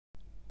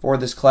For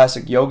this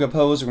classic yoga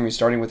pose, we're going to be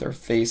starting with our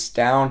face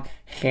down.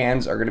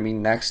 Hands are going to be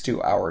next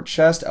to our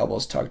chest,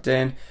 elbows tucked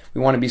in.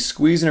 We want to be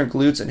squeezing our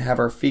glutes and have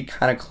our feet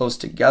kind of close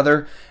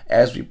together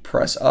as we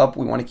press up.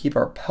 We want to keep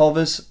our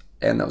pelvis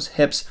and those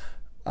hips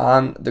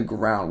on the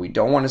ground. We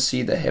don't want to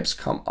see the hips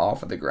come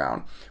off of the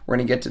ground. We're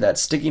going to get to that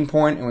sticking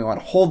point, and we want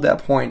to hold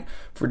that point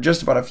for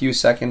just about a few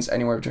seconds,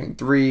 anywhere between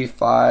 3,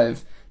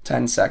 5,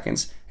 10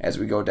 seconds as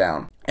we go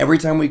down. Every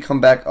time we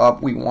come back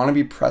up, we want to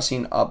be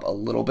pressing up a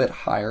little bit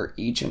higher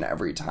each and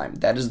every time.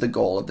 That is the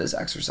goal of this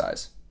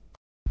exercise.